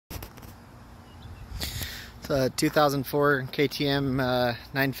It's a 2004 KTM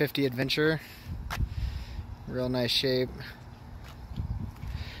 950 Adventure. Real nice shape.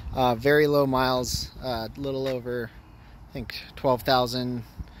 Very low miles, a little over, I think 12,000.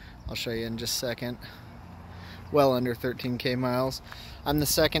 I'll show you in just a second. Well under 13K miles. I'm the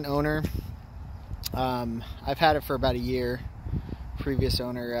second owner. I've had it for about a year. Previous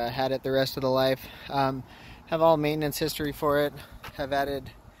owner had it the rest of the life. Have all maintenance history for it. Have added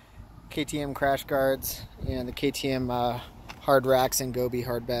KTM crash guards and the KTM hard racks and GOBI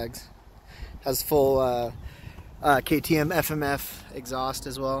hard bags. Has full KTM FMF exhaust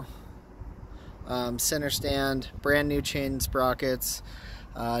as well. Center stand, brand new chain sprockets,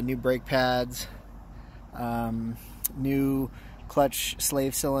 new brake pads, new clutch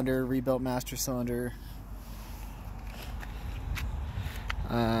slave cylinder, rebuilt master cylinder,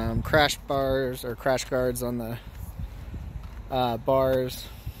 crash bars or crash guards on the bars,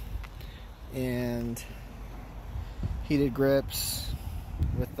 and heated grips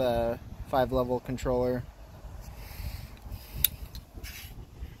with the 5-level controller.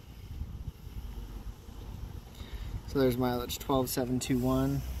 So there's mileage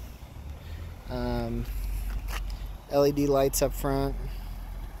 12,721. LED lights up front,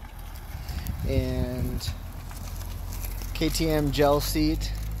 and KTM gel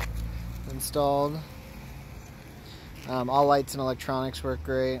seat installed. All lights and electronics work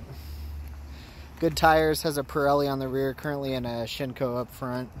great. Good tires, has a Pirelli on the rear, currently in a Shinko up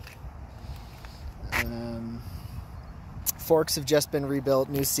front. Forks have just been rebuilt,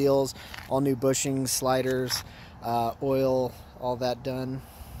 new seals, all new bushings, sliders, oil, all that done.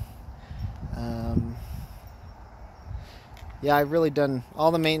 Yeah, I've really done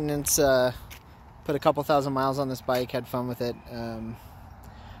all the maintenance, put a couple thousand miles on this bike, had fun with it,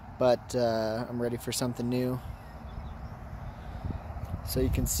 but I'm ready for something new. So you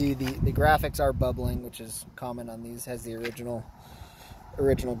can see the graphics are bubbling, which is common on these. Has the original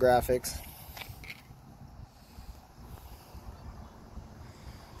graphics.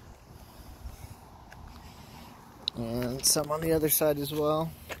 And some on the other side as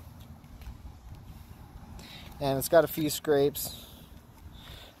well. And it's got a few scrapes.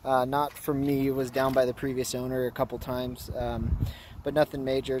 Not from me, it was down by the previous owner a couple times. But nothing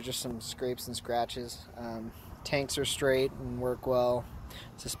major, just some scrapes and scratches. Tanks are straight and work well.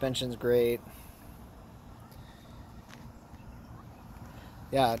 Suspension's great.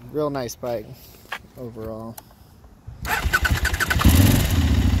 Yeah, real nice bike overall.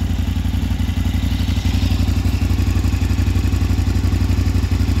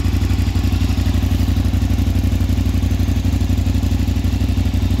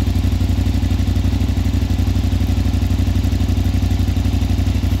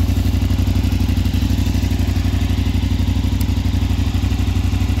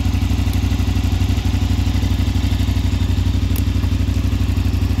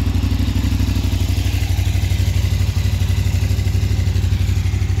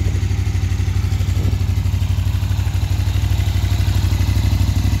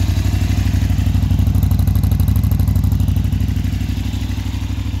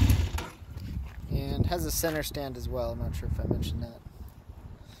 Has a center stand as well. I'm not sure if I mentioned that.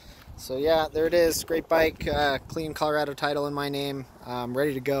 So yeah, there it is. Great bike, clean Colorado title in my name.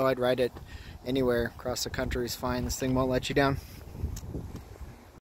 Ready to go. I'd ride it anywhere across the country is fine. This thing won't let you down.